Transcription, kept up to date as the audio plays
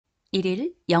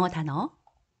1일 영어 단어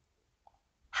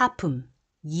하품,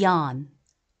 yawn,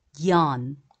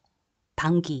 yawn,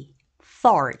 방귀,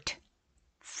 fart,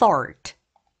 fart,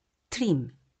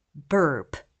 트림,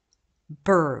 burp,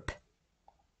 burp,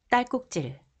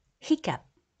 딸꾹질, hiccup,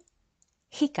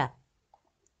 hiccup,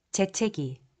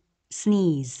 재채기,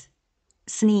 sneeze,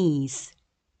 sneeze,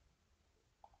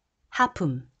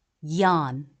 하품,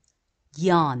 yawn,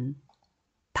 yawn,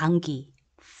 방귀,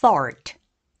 fart,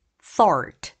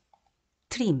 fart,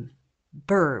 트림,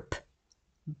 burp,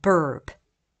 burp,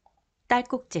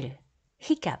 딸꾹질,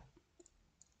 hiccup,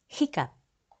 hiccup,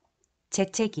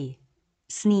 재채기,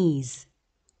 sneeze,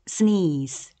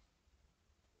 sneeze,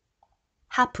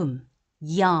 하품,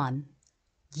 yawn,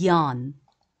 yawn,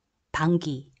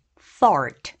 방귀,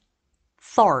 fart,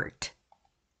 fart,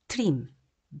 트림,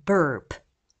 burp,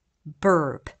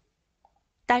 burp,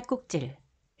 딸꾹질,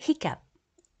 hiccup,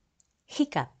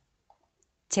 hiccup,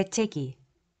 재채기,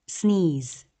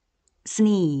 sneeze,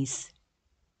 sneeze,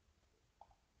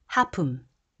 하품,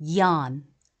 yawn,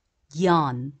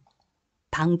 yawn,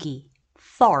 방귀,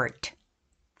 fart,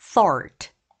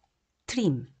 fart,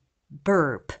 트림,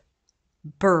 burp,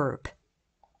 burp,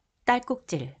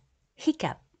 딸꾹질,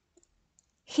 hiccup,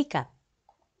 hiccup,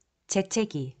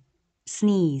 재채기,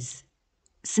 sneeze,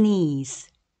 sneeze,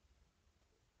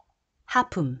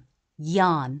 하품,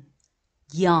 yawn,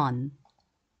 yawn,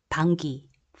 방귀,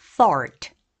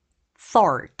 fart,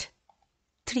 fart,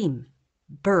 트림,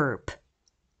 burp,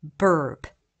 burp,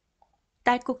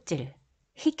 딸꾹질,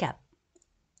 hiccup,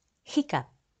 hiccup,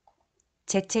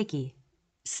 재채기,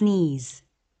 sneeze,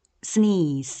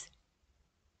 sneeze,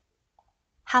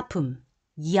 하품,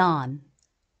 yawn,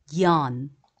 yawn,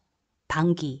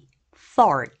 방귀,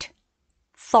 fart,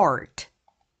 fart,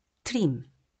 트림,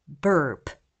 burp,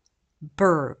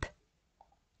 burp,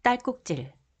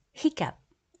 딸꾹질, hiccup,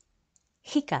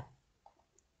 hiccup,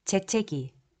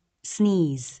 재채기,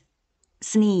 sneeze,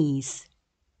 sneeze,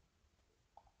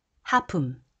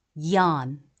 하품,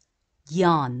 yawn,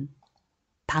 yawn,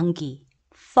 방귀,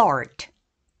 fart,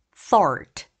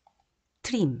 fart,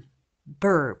 트림,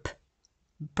 burp,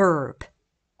 burp,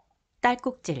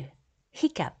 딸꾹질,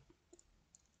 hiccup,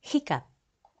 hiccup,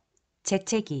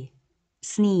 재채기,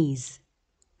 sneeze,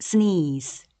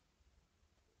 sneeze,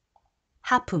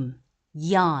 하품,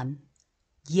 yawn,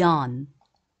 yawn,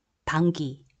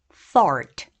 방귀,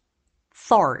 fart,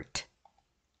 fart,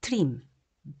 트림,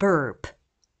 burp,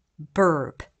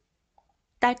 burp,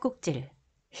 딸꾹질,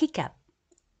 hiccup,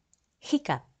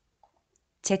 hiccup,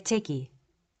 재채기,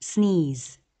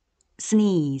 sneeze,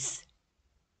 sneeze,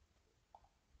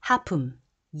 하품,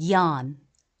 yawn,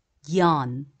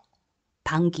 yawn,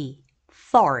 방귀,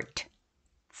 fart,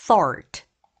 fart,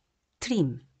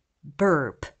 트림,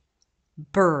 burp,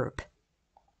 burp,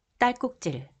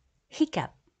 딸꾹질,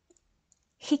 hiccup,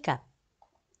 hiccup,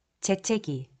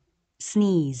 재채기,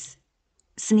 sneeze,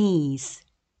 sneeze,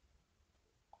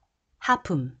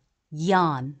 하품,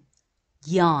 yawn,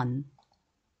 yawn,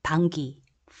 방귀,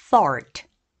 fart,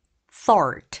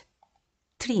 fart,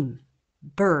 트림,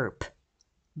 burp,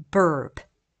 burp,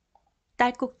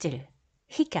 딸꾹질,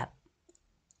 hiccup,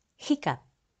 hiccup,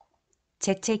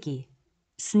 재채기,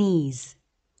 sneeze,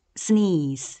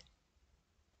 sneeze,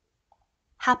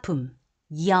 하품,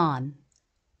 yawn,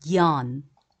 yawn,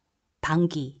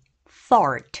 방귀,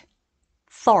 fart,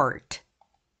 fart,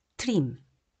 트림,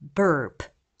 burp,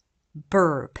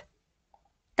 burp,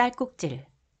 딸꾹질,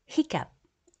 hiccup,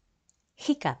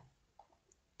 hiccup,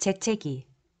 재채기,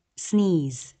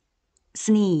 sneeze,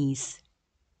 sneeze,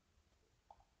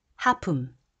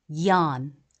 하품,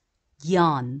 yawn,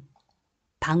 yawn,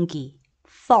 방귀,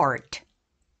 fart,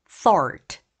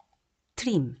 fart,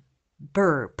 트림,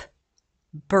 burp,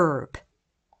 burp,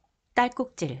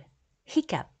 딸꾹질,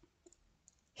 hiccup,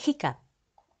 hiccup,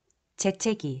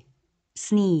 재채기,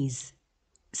 sneeze,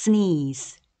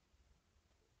 sneeze,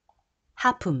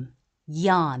 하품,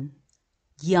 yawn,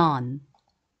 yawn,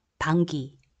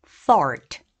 방귀,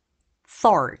 fart,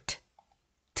 fart,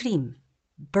 트림,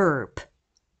 burp,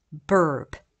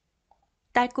 burp,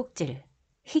 딸꾹질,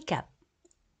 hiccup,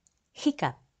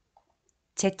 hiccup,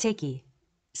 재채기,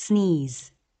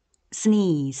 sneeze,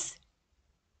 sneeze,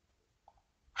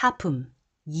 하품,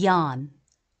 yawn,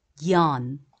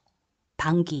 yawn,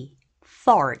 방귀,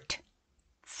 fart,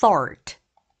 fart,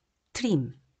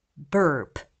 트림,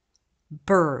 burp,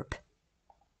 burp,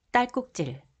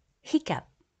 딸꾹질, hiccup,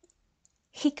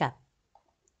 hiccup,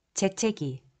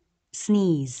 재채기,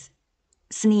 sneeze,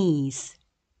 sneeze,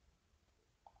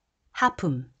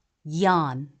 하품,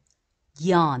 yawn,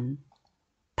 yawn,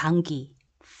 방귀,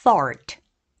 fart,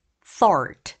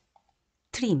 fart,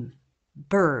 트림,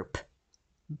 burp,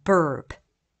 burp,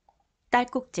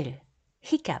 딸꾹질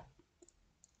hiccup,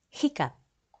 hiccup.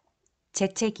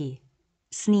 재채기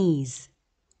sneeze,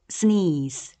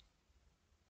 sneeze.